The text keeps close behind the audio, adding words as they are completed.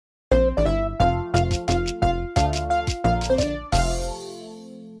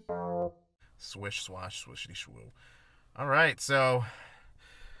Swish, swash, swishity, shwoo. All right, so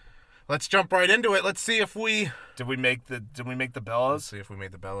let's jump right into it. Let's see if we... Did we make the Bellas? Let's see if we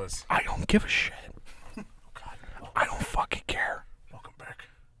made the Bellas. I don't give a shit. Oh, God. I don't fucking care. Welcome back.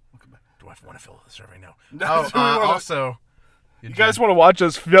 Do I want to fill out the survey now? No, also... You guys want to watch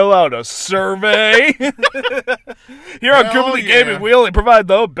us fill out a survey? Here on Goobalie Gaming, we only provide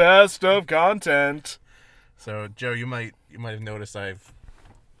the best of content. So, Joe, you might have noticed I've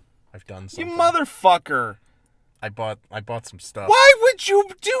done something. You motherfucker! I bought some stuff. Why would you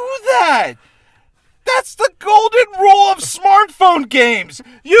do that? That's the golden rule of smartphone games.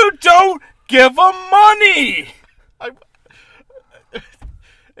 You don't give them money.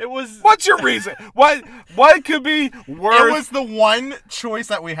 It was. What's your reason? What could be worse? It was the one choice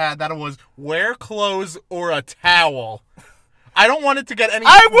that we had that it was wear clothes or a towel. I don't want it to get any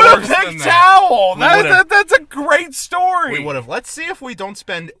worse. I would have picked towel. That's a great story. We would have. Let's see if we don't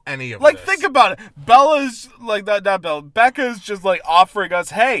spend any of this. this. Think about it. Bella's like that. Not Bella. Becca's just like offering us,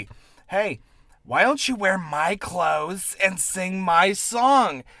 hey, why don't you wear my clothes and sing my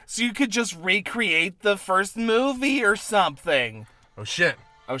song so you could just recreate the first movie or something? Oh shit.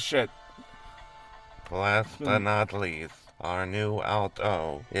 Last but not least, our new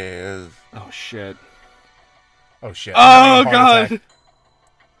alto is... Oh shit. Oh God.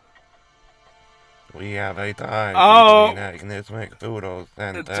 We have a tie between Agnes McDoodles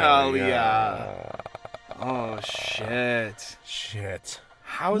and Talia. Oh shit.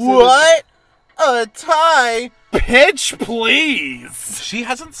 How is what? A tie? Bitch, please. She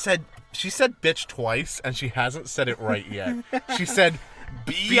said bitch twice, and she hasn't said it right yet. She said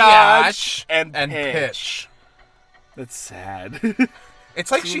biatch and pitch. That's sad.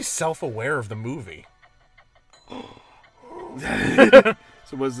 It's like she's self-aware of the movie. So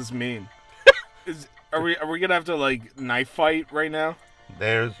what does this mean? Are we gonna have to like knife fight right now?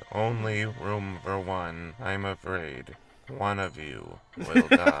 There's only room for one. I'm afraid one of you will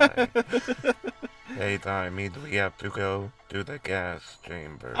die. Hey, Tommy, we have to go to the gas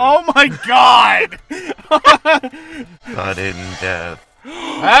chamber. Oh my God! Sudden death.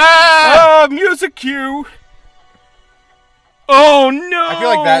 Music cue. Oh no! I feel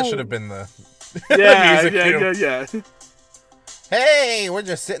like that should have been the music cue. Yeah. Hey, we're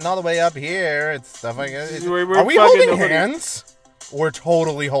just sitting all the way up here. It's stuff like that. We're Are we holding hands? We're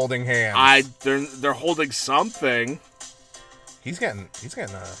totally holding hands. They're holding something. He's getting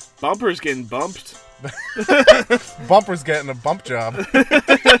Bumper's getting bumped. Bumper's getting a bump job.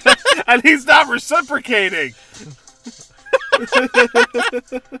 And he's not reciprocating.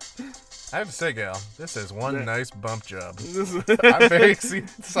 I have to say, Gal, this is one nice bump job. I'm very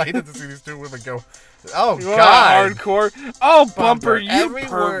excited to see these two women go. Oh, God. Hardcore. Oh, Bumper, you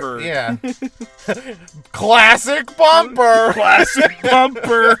pervert. Yeah. Classic Bumper. Classic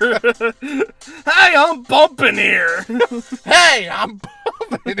Bumper. Hey, I'm bumping here. Hey, I'm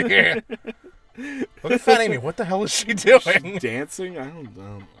bumping here. Look at Fat Amy. What the hell is she doing? She's dancing? I don't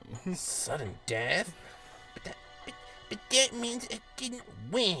know. Sudden death? But that means I didn't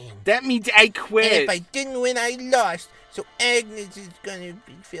win. That means I quit. And if I didn't win, I lost. So Agnes is gonna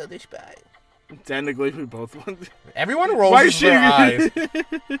fill the spot. Technically, we both won. Everyone rolls their eyes.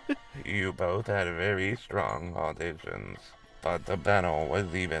 You both had very strong auditions, but the panel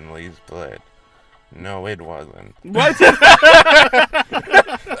was evenly split. No, it wasn't. What?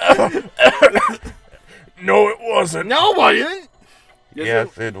 No, it wasn't. No, it wasn't.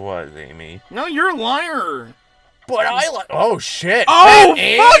 Yes, it was, Amy. No, you're a liar. But I like. Oh shit! Oh,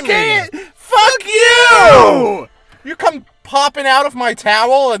 fuck it! Fuck you! You come popping out of my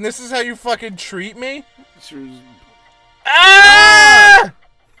towel, and this is how you fucking treat me? Ah!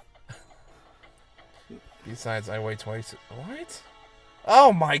 Besides, I weigh twice. What?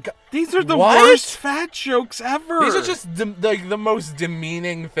 Oh my God! These are the worst fat jokes ever. These are just the most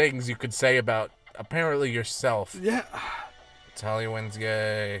demeaning things you could say about apparently yourself. Yeah. Talia wins,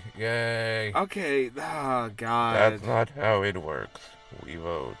 yay, yay. Okay, oh God. That's not how it works. We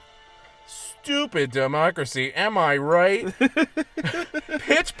vote. Stupid democracy, am I right?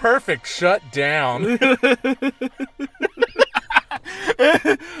 Pitch Perfect shut down. Let's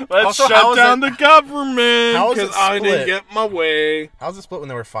shut down the government because I didn't get my way. How's it split when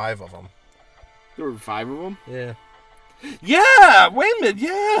there were 5 of them? There were 5 of them? Yeah. Yeah, wait a minute,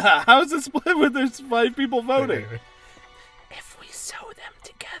 yeah. How is it split when there's 5 people voting? If we sew them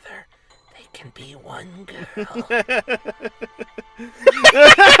together, they can be one girl.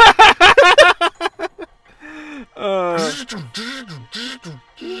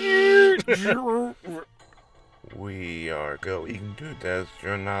 We are going to test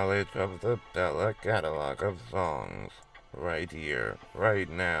your knowledge of the Bella catalog of songs. Right here, right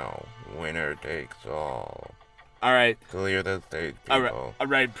now. Winner takes all. All right. Clear the stage, people. All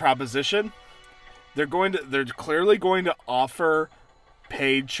right. Proposition. They're clearly going to offer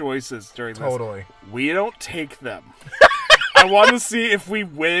paid choices during this. Totally. We don't take them. I want to see if we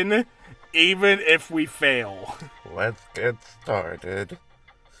win, even if we fail. Let's get started.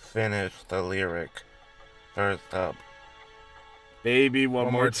 Finish the lyric. First up. Baby,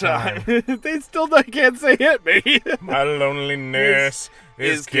 one more time. They still can't say hit me. My loneliness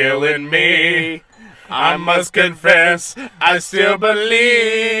is killing me. I must confess, I still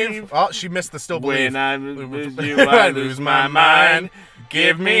believe. Oh, she missed the still believe. When I'm with you, I lose my mind.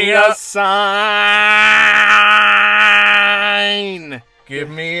 Give me a sign. Give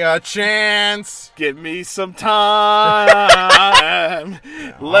me a chance. Give me some time.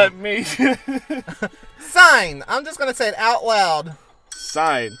 Let me... Sign. I'm just going to say it out loud.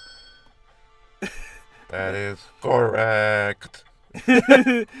 Sign. That is correct.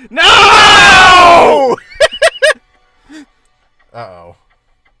 No! Uh-oh.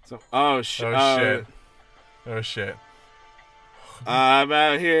 Oh, shit. Oh, shit. I'm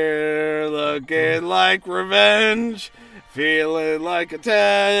out here looking like revenge, feeling like a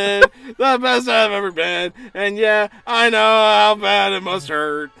 10, the best I've ever been, and yeah, I know how bad it must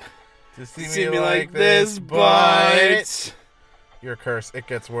hurt To see me like this, but... You're a curse. It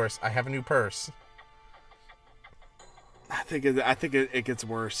gets worse. I have a new purse. I think it gets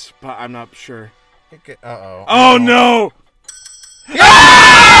worse, but I'm not sure. Uh-oh. Oh, no!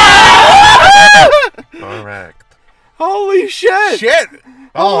 Correct. Holy shit! Shit!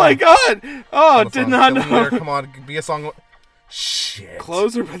 Oh my god! Oh, did not know. Come on, be a song. Shit.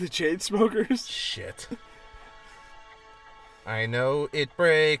 Closer by the Chainsmokers. Shit. I know it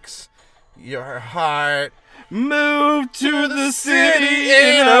breaks your heart. Move to the city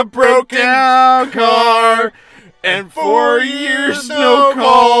in a broken down car. And 4 years, no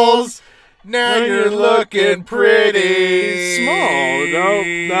calls. Now you're looking pretty small. No.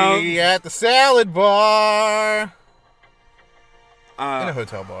 At the salad bar. In a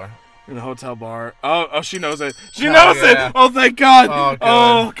hotel bar. Oh, she knows it. She knows it. Oh, thank God.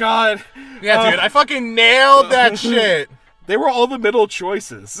 Oh, God. Yeah, dude, I fucking nailed that shit. They were all the middle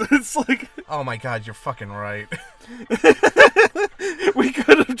choices. It's like... Oh, my God, you're fucking right. We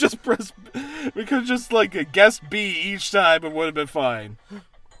could have just pressed... We could have just, like, guessed B each time and would have been fine.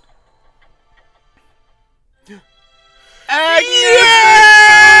 Yeah!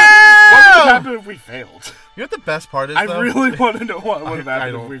 What would happen if we failed? You know what the best part is, I though? really want to know what would have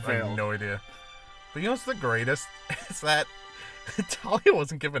happened if we I failed. have no idea. But you know what's the greatest? It's that Talia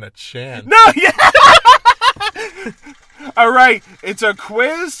wasn't given a chance. No, yeah! All right, it's a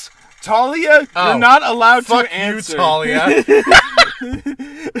quiz. Talia, you're not allowed to answer. Fuck you, Talia.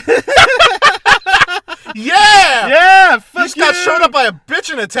 Yeah! Yeah, fuck you just got showed up by a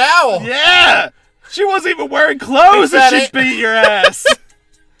bitch in a towel. Yeah! She wasn't even wearing clothes and she beat your ass.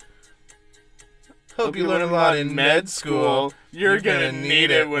 Hope you learn a lot in med school. You're gonna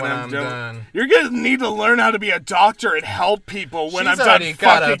need it when I'm done. You're gonna need to learn how to be a doctor and help people when I'm done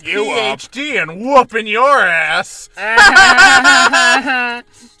fucking you up. PhD and whooping your ass.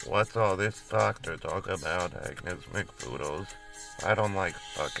 What's all this doctor talk about, Agnes McFoodles? I don't like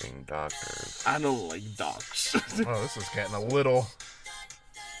fucking doctors. I don't like docs. Oh, this is getting a little...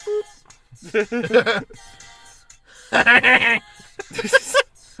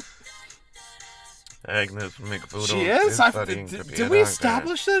 Agnes McFoodles She is? studying to be Did a we doctor.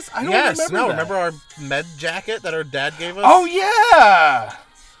 establish this? I don't remember that. Remember our med jacket that our dad gave us? Oh, yeah!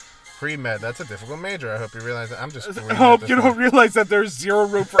 Pre-med, that's a difficult major. I hope you realize that. I'm just... I hope you don't realize that there's zero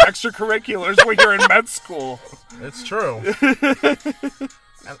room for extracurriculars when you're in med school. It's true.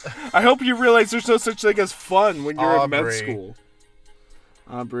 I hope you realize there's no such thing as fun when you're in med school.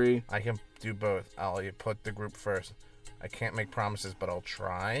 Aubrey. I can do both. I'll put the group first. I can't make promises, but I'll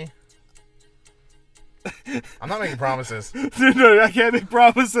try. I'm not making promises. No, I can't make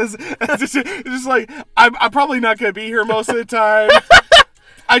promises. It's just like, I'm probably not going to be here most of the time.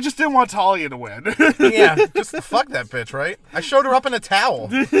 I just didn't want Talia to win. Yeah, just fuck that bitch, right? I showed her up in a towel.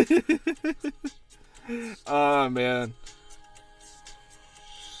 Oh, man.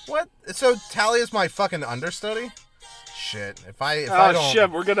 What? So Talia's my fucking understudy? Shit. If I don't... shit,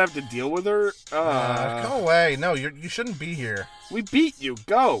 we're going to have to deal with her? Go away. No, you shouldn't be here. We beat you.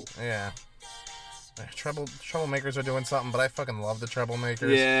 Go. Yeah. Troublemakers are doing something, but I fucking love the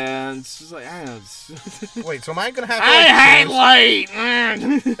troublemakers. Yeah, it's just like, I don't know. Wait, so am I gonna have to... I hate light!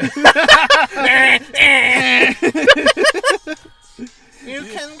 You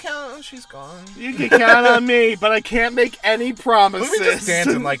can count on she's gone. You can count on me, but I can't make any promises. Look at me just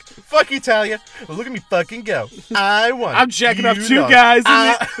dancing like, fuck you, Talia. Well, look at me fucking go. I won. I'm jacking up 2 guys.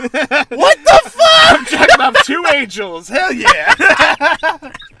 What the fuck? I'm jacking up 2 angels. Hell yeah.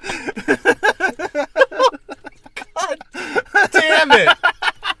 God damn it.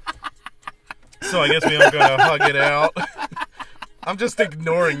 So I guess we don't gotta hug it out. I'm just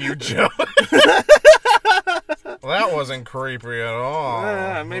ignoring you, Joe. Well, that wasn't creepy at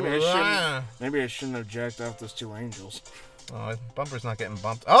all. Maybe I shouldn't have jacked off those 2 angels. Oh, Bumper's not getting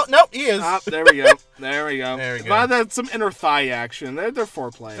bumped. Oh, no, he is. Oh, there we go. There we go. There we go. But that's some inner thigh action. They're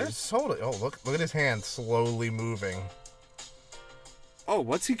foreplaying. There's totally. Oh, look at his hand slowly moving. Oh,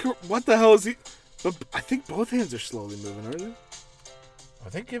 what the hell is he? But I think both hands are slowly moving, aren't they? Are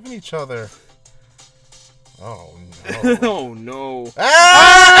they giving each other? Oh no! Oh no!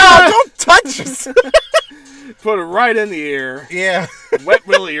 Ah! Don't touch us! Put it right in the ear. Yeah. Wet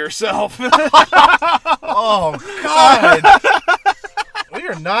willy yourself. Oh God! We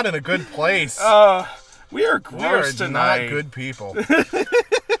are not in a good place. We are gross tonight. Not good people. Is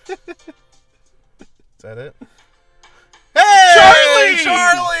that it? Hey,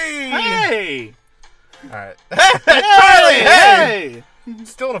 Charlie! Hey! All right. Charlie! Hey!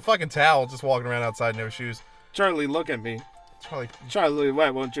 Still in a fucking towel, just walking around outside, no shoes. Charlie, look at me. Charlie, why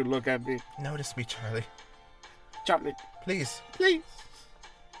won't you look at me? Notice me, Charlie. Charlie, please.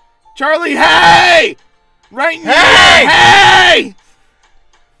 Charlie, hey! Right now! Hey!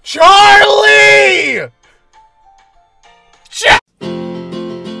 Charlie!